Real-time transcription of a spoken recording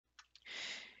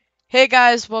Hey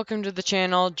guys, welcome to the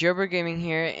channel. Jober Gaming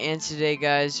here, and today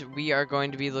guys, we are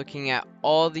going to be looking at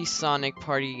all the Sonic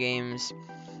party games,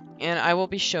 and I will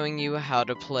be showing you how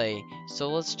to play. So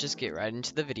let's just get right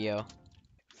into the video.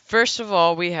 First of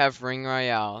all, we have Ring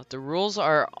Royale. The rules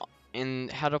are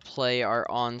and how to play are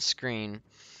on screen.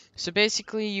 So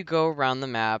basically, you go around the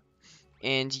map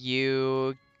and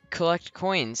you collect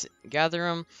coins, gather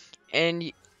them,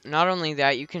 and not only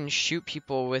that, you can shoot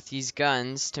people with these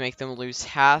guns to make them lose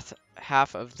half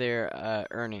of their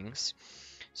earnings.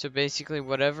 So basically,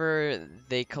 whatever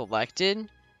they collected,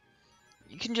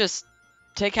 you can just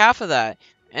take half of that,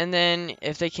 and then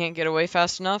if they can't get away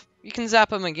fast enough, you can zap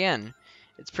them again.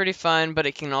 It's pretty fun, but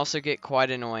it can also get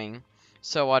quite annoying.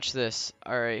 So watch this.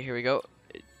 Alright, here we go.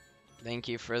 Thank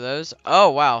you for those. Oh,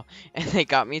 wow. And they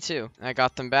got me too. I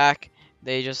got them back.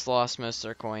 They just lost most of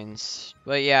their coins.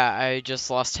 But yeah, I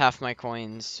just lost half my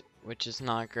coins, which is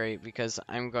not great because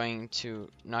I'm going to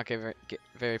not get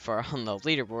very far on the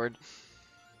leaderboard.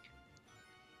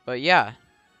 But yeah.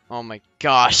 Oh my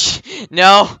gosh.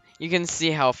 No! You can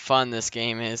see how fun this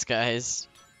game is, guys.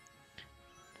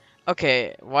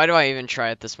 Okay, why do I even try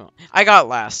at this moment? I got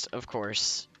last, of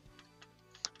course.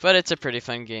 But it's a pretty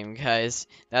fun game, guys.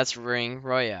 That's Ring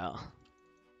Royale.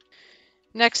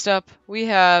 Next up, we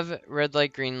have red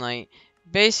light, green light.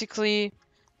 Basically,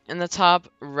 in the top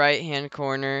right-hand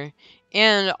corner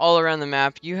and all around the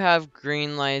map, you have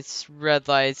green lights, red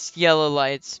lights, yellow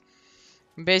lights.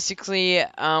 Basically,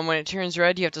 when it turns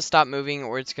red, you have to stop moving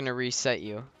or it's going to reset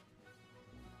you.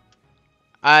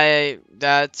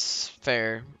 That's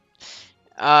fair.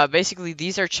 Basically,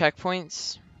 these are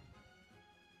checkpoints.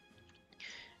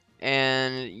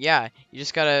 And yeah, you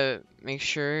just gotta make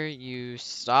sure you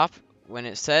stop when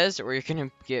it says, or you're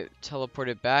gonna get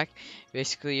teleported back.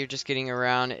 Basically, you're just getting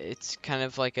around. It's kind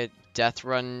of like a death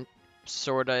run,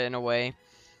 sorta, in a way,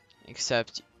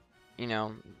 except, you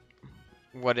know,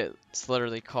 what it's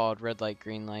literally called, red light,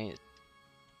 green light.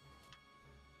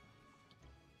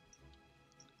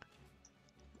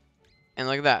 And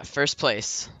look at that, first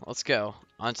place. Let's go.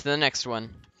 On to the next one.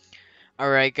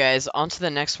 Alright guys, on to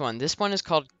the next one. This one is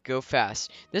called Go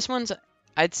Fast. This one's,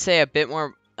 I'd say, a bit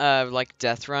more like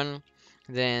Death Run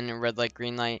than Red Light,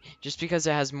 Green Light, just because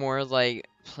it has more like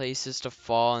places to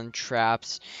fall and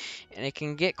traps, and it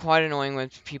can get quite annoying when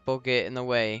people get in the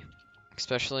way,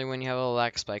 especially when you have a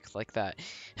lag spike like that.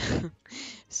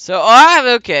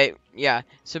 So, okay, yeah,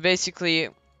 so basically,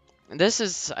 this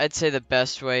is, I'd say, the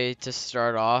best way to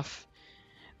start off.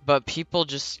 But people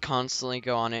just constantly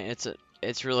go on it.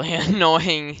 It's really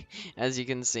annoying, as you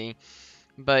can see.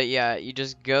 But yeah, you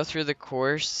just go through the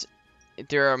course.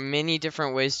 There are many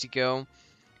different ways to go.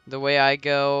 The way I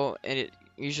go, and it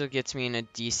usually gets me in a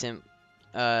decent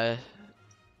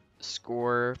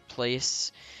score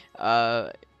place.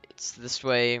 It's this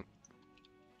way.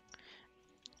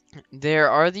 There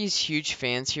are these huge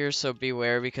fans here, so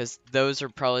beware because those are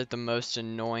probably the most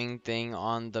annoying thing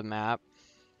on the map.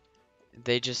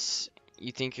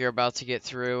 You think you're about to get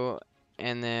through,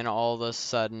 and then all of a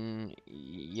sudden,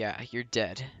 yeah, you're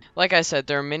dead. Like I said,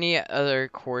 there are many other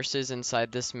courses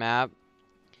inside this map.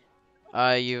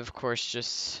 You of course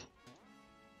just...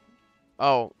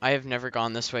 Oh, I have never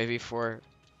gone this way before.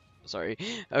 Sorry.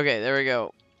 Okay, there we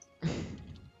go.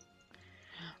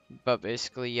 But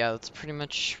basically, yeah, that's pretty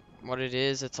much what it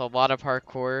is. It's a lot of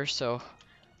parkour, so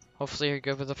hopefully you're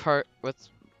good with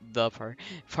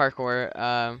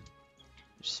parkour.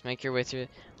 Just make your way through it.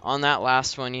 On that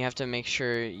last one, you have to make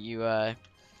sure you,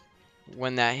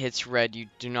 when that hits red, you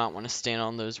do not want to stand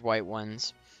on those white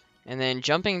ones. And then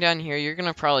jumping down here, you're going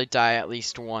to probably die at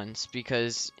least once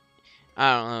because,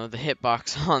 I don't know, the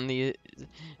hitbox on the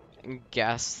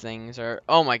gas things are...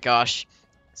 Oh my gosh.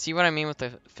 See what I mean with the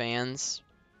fans?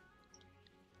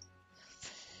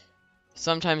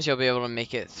 Sometimes you'll be able to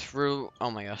make it through... Oh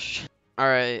my gosh.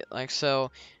 Alright, like so.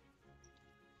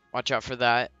 Watch out for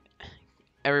that.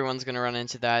 Everyone's going to run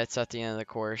into that. It's at the end of the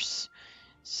course.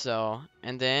 So,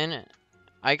 and then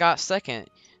I got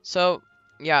second. So,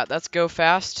 yeah, that's Go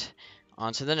Fast.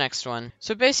 On to the next one.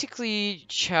 So basically,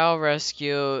 Chao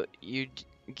Rescue, you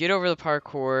get over the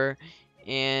parkour,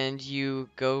 and you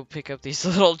go pick up these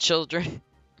little children.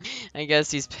 I guess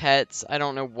these pets. I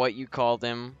don't know what you call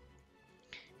them,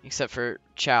 except for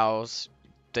chows.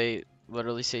 They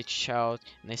literally say chow,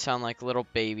 and they sound like little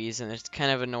babies, and it's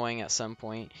kind of annoying at some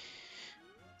point.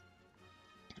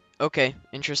 Okay,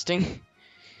 interesting.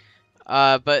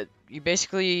 But you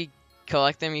basically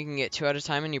collect them. You can get 2 at a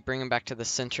time, and you bring them back to the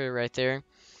center right there.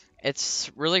 It's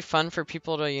really fun for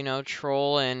people to, you know,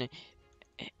 troll and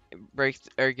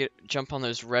jump on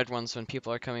those red ones when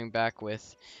people are coming back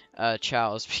with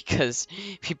chows because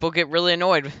people get really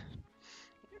annoyed.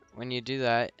 when you do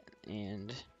that,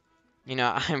 and you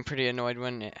know, I'm pretty annoyed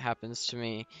when it happens to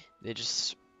me. They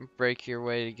just break your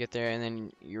way to get there, and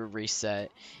then you're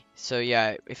reset. So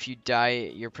yeah, if you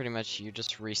die, you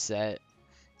just reset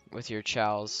with your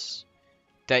chows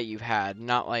that you had,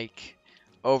 not like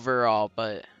overall,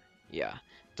 but yeah,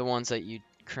 the ones that you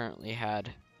currently had.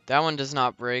 That one does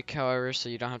not break, however, so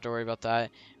you don't have to worry about that.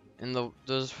 And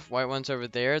those white ones over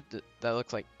there that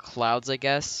look like clouds, I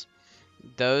guess,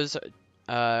 those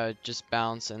just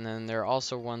bounce, and then there are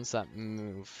also ones that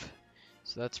move.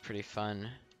 So that's pretty fun.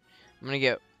 I'm gonna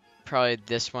get probably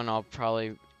this one.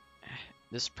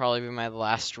 This will probably be my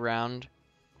last round,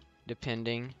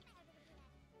 depending.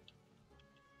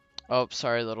 Oh,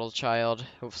 sorry, little child.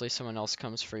 Hopefully someone else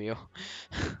comes for you.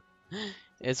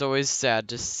 It's always sad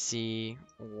to see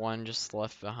one just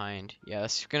left behind. Yeah,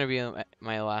 this is gonna be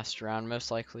my last round,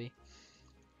 most likely.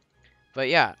 But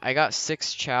yeah, I got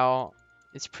 6 Chao.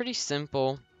 It's pretty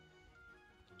simple.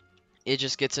 It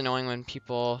just gets annoying when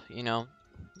people, you know,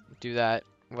 do that,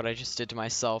 what I just did to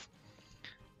myself.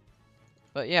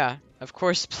 But yeah, of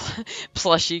course,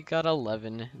 Plushie got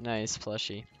 11. Nice,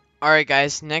 Plushie. Alright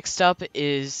guys, next up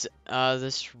is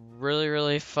this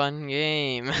really fun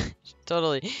game.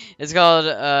 Totally. It's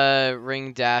called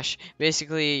Ring Dash.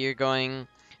 Basically, you're going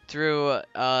through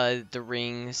the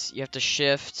rings. You have to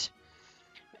shift,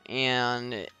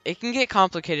 and it can get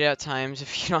complicated at times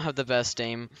if you don't have the best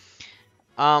aim.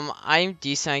 I'm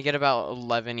decent. I get about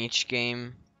 11 each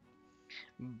game.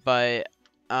 But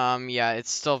yeah,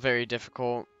 it's still very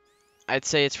difficult. I'd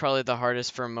say it's probably the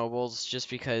hardest for mobiles just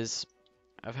because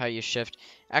of how you shift.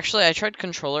 Actually, I tried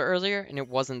controller earlier, and it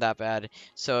wasn't that bad.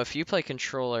 So if you play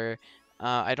controller,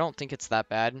 I don't think it's that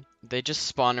bad. They just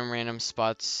spawn in random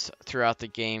spots throughout the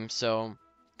game, so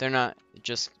they're not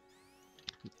just...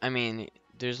 I mean,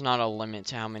 there's not a limit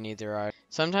to how many there are.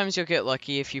 Sometimes you'll get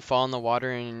lucky if you fall in the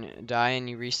water and die, and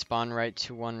you respawn right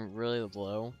to one really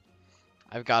low.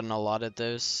 I've gotten a lot of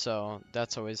those, so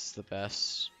that's always the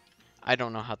best. I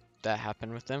don't know how that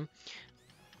happened with them.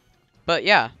 But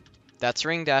yeah, that's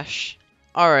Ring Dash.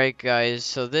 Alright guys,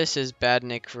 so this is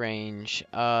Badnik Range.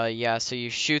 Yeah, so you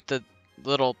shoot the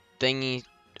little thingy.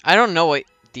 I don't know what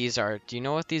these are. Do you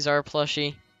know what these are,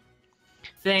 Plushie?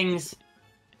 Things.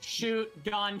 Shoot,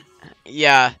 gun.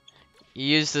 Yeah, you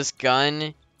use this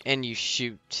gun and you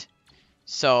shoot.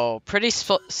 So, pretty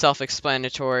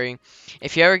self-explanatory.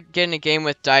 If you ever get in a game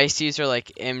with dice user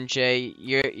like MJ,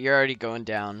 you're already going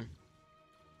down.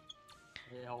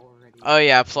 Oh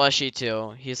yeah, Plushie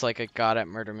too. He's like a god at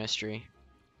murder mystery.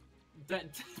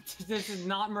 This is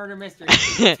not murder mystery.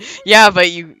 Yeah, but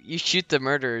you shoot the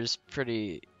murderers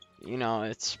pretty, you know,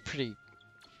 it's pretty,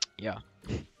 yeah.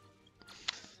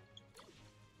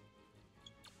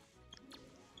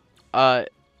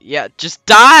 Yeah, just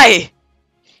die!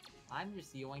 I'm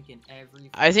just yoinking everything.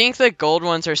 I think the gold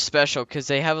ones are special because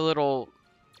they have a little...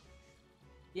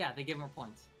 Yeah, they give more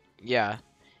points. Yeah,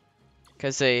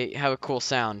 because they have a cool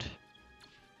sound.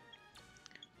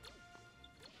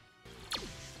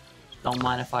 Don't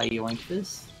mind if I yoink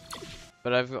this.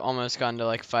 But I've almost gotten to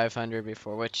like 500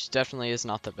 before, which definitely is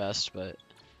not the best, but...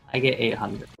 I get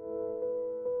 800.